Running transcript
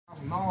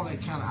and all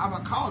that kind of.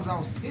 I called. I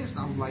was pissed.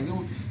 I was like, yo,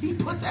 he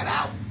put that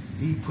out.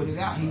 He put it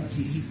out. He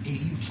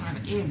was trying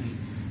to end me,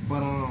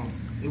 but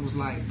it was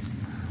like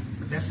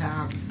that's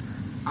how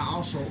I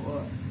also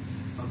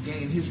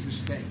gained his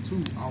respect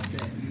too off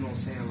that. You know what I'm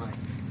saying? Like,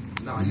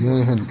 no, you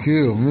ain't gonna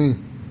kill me.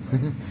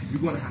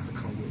 You're gonna have to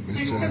come with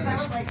me. Because I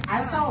was like,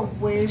 I saw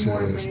way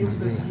more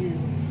memes of you.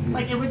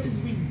 Like it would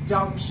just be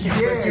dumb shit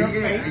with your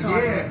face on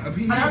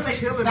it. But I was like,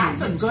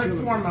 that's a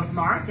good form of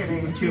marketing.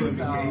 He was killing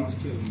me. Yeah, he was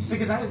killing me.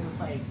 Because I was just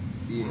like,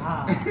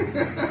 wow.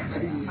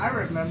 I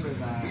remember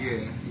that.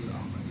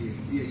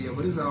 Yeah.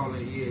 But it's all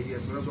in. Yeah.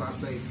 So that's why I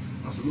say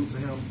I salute to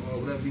him.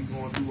 Whatever he's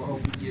going through, I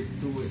hope he get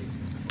through it.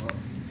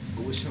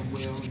 I wish him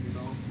well.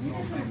 You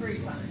guys had a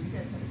great time.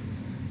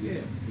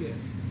 Yeah.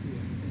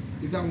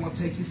 He don't want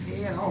to take his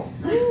head off.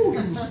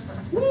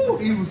 Woo,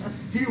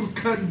 he was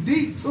cutting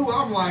deep too.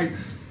 I'm like,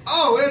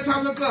 oh, every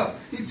time I look up,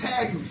 he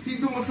tagged me. He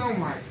doing something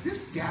like,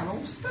 this guy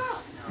don't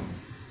stop.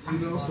 You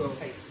know, so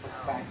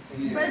Facebook back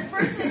then. Yeah. But at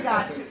first it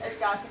got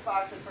to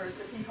Fox at first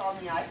because he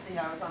called me. I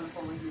think I was on the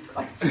phone with you for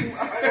like 2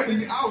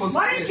 hours.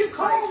 Why didn't you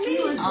call me?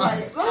 He was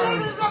like,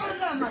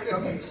 I'm like,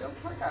 okay, so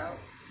work out.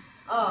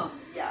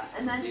 Yeah,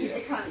 and then you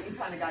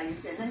kind of got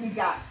used to it, and then you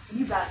got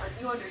like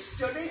you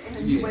understood it, and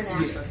then you went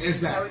after it.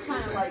 Exactly. So it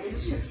kind of like it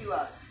just took you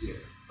up,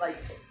 like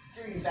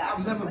threw you back.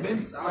 I've never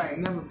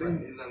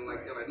been in nothing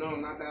like that. Like, no,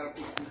 not bad at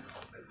people.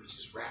 Like, we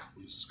just rap,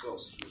 we just go.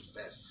 So he was the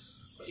best,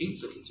 but he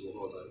took it to a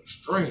whole other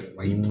extreme.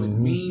 Like he put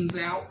memes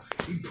out,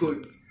 he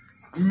put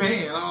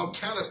all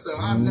kind of stuff.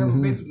 I've never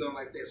been through nothing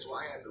like that, so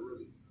I had to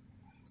really.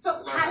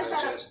 So how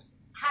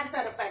did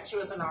that affect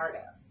you as an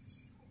artist?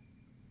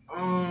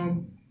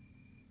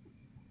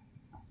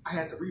 I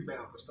had to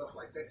rebound for stuff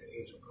like that to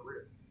end your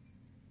career.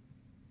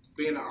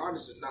 Being an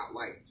artist is not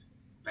like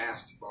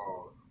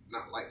basketball,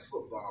 not like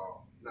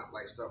football, not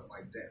like stuff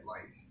like that.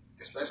 Like,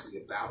 especially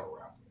a battle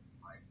rapper.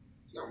 Like,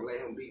 I'm gonna let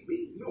him beat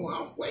me? No,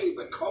 I'm way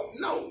but cold.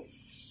 No,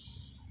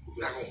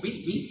 you're not gonna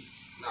beat me.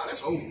 No,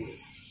 that's over with.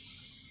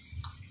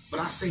 But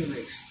I seen the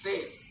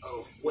extent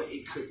of what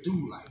it could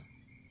do. Like,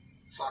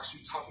 Fox,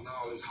 you talking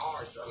all this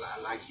hard stuff,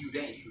 like you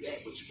that,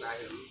 but you got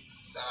here,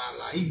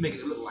 he making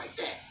it look like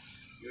that,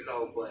 you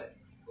know, but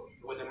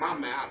when in my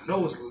mind, I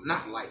know it's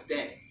not like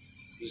that.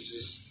 It's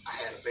just, I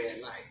had a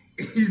bad night.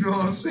 You know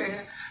what I'm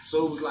saying?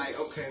 So it was like,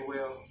 okay,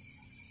 well,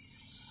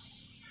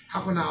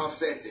 how can I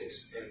offset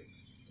this? And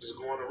just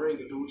go on the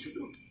ring and do what you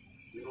do.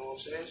 You know what I'm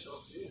saying?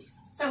 So, yeah.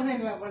 So who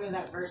ended up winning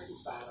that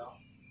versus battle?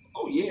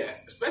 Oh, yeah.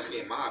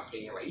 Especially in my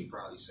opinion. Like, he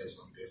probably said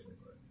something different,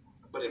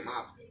 but in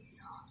my opinion,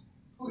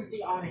 who did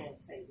the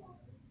audience say won?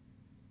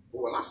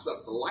 Well, I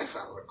sucked the life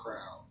out of the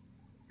crowd.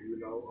 You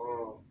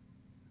know,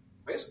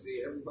 basically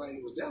everybody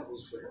was there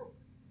was for him,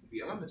 to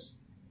be honest.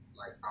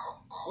 Like I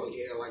only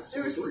had like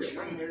 2 or 3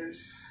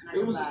 trainers.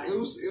 It was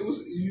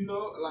you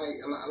know, like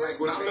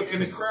when I look in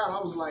the crowd,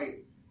 I was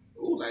like,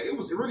 ooh, like it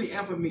really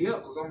amping me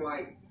up because I'm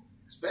like,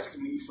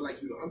 especially when you feel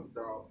like you're the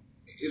underdog,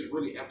 it's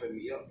really amping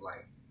me up.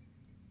 Like,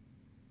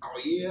 oh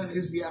yeah,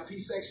 his VIP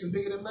section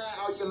bigger than mine.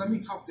 Oh yeah, let me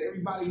talk to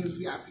everybody in his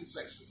VIP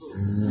section too.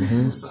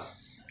 What's up?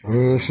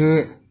 Real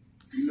shit.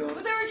 You know?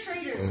 But there were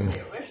traders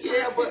too.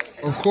 Yeah,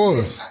 but of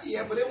course.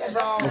 Yeah, but it was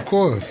all. Of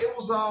course. It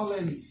was all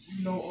in,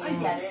 you know. I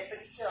get it,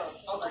 but still,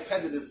 just all like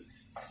competitive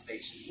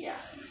nature. Yeah.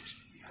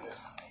 All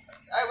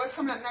right, what's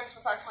coming up next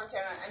for Fox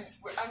Montana? And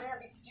I'm gonna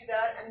have you do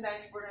that, and then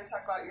we're gonna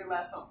talk about your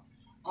last song.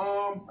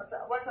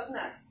 What's up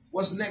next?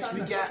 What's next? We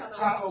got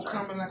Taco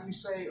coming, like we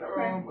say. You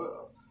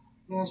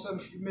know, a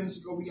few minutes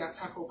ago, we got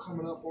Taco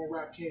coming up on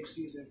Rap Cave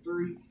Season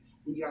 3.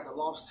 We got the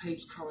Lost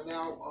Tapes coming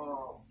out.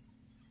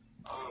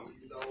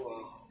 You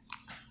know,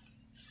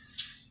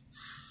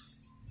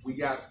 we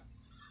got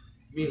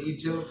me and E.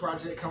 Jillin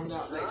Project coming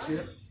out next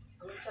year.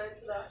 I'm excited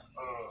for that.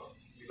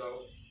 You know,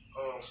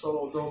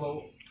 Solo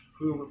Dolo,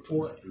 Hood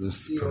Report,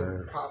 Mr.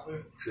 Payne,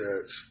 popping.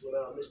 Judge. With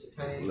Mr.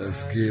 Payne.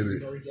 Let's get it. You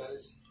know, he got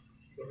his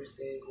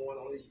thing going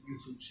on his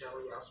YouTube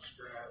channel. Y'all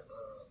subscribe.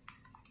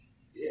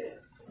 Yeah.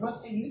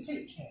 What's the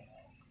YouTube channel?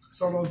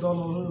 Solo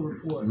Dolo Hood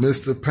Report.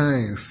 Mr.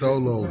 Payne,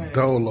 Solo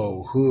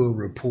Dolo Hood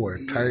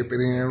Report. Type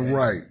it in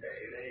right.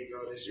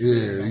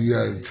 Yeah, you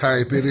gotta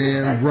type it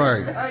in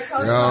right.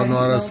 Y'all know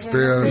how to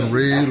spell and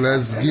read.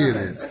 Let's get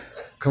it.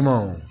 Come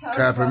on,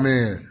 tap him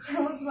in.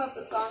 Tell us about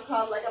the song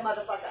called Like a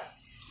Motherfucker.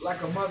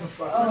 Like a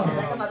motherfucker. Oh,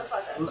 like a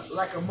motherfucker.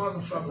 Like a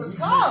motherfucker. That's what it's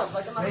called.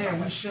 Like a motherfucker.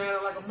 Man, we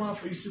shining like a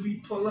motherfucker. You see, we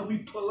pull up.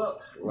 We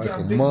like got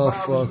a big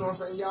motherfucker. Bottles, you know what I'm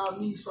saying? Y'all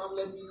need something,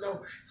 let me know. You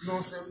know what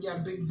I'm saying? We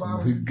got big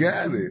bottles. We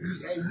got it.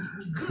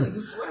 We good.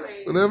 This sweat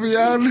ain't. Whatever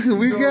y'all need,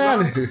 we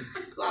got it.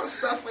 A lot of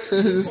stuff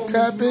ain't Just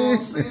tap in. You know what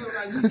I'm saying?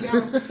 Like, we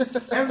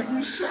got everything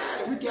we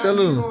shining. We got, you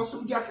know, so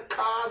we got the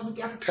cars, we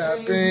got the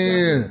tap trains,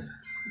 in.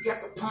 we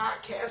got the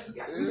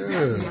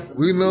podcast,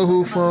 we know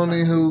who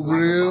phony, who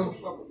real.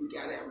 We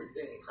got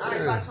everything. All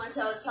right, Fox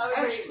Montana,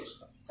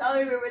 tell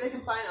everybody where they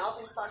can find all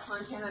things Fox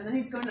Montana, and then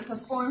he's going to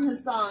perform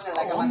his song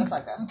Like a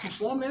Motherfucker. You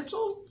perform that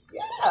too?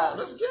 Yeah.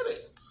 Let's get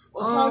it.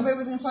 Well, tell everybody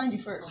where they can find you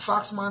first.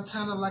 Fox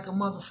Montana Like a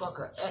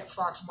Motherfucker, at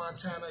Fox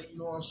Montana, you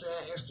know what I'm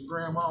saying?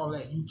 Instagram, all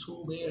that,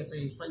 YouTube,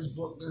 everything,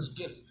 Facebook, let's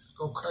get it.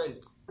 Go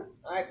crazy.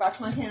 All All right,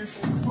 Fox Montana's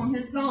going to perform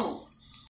his song.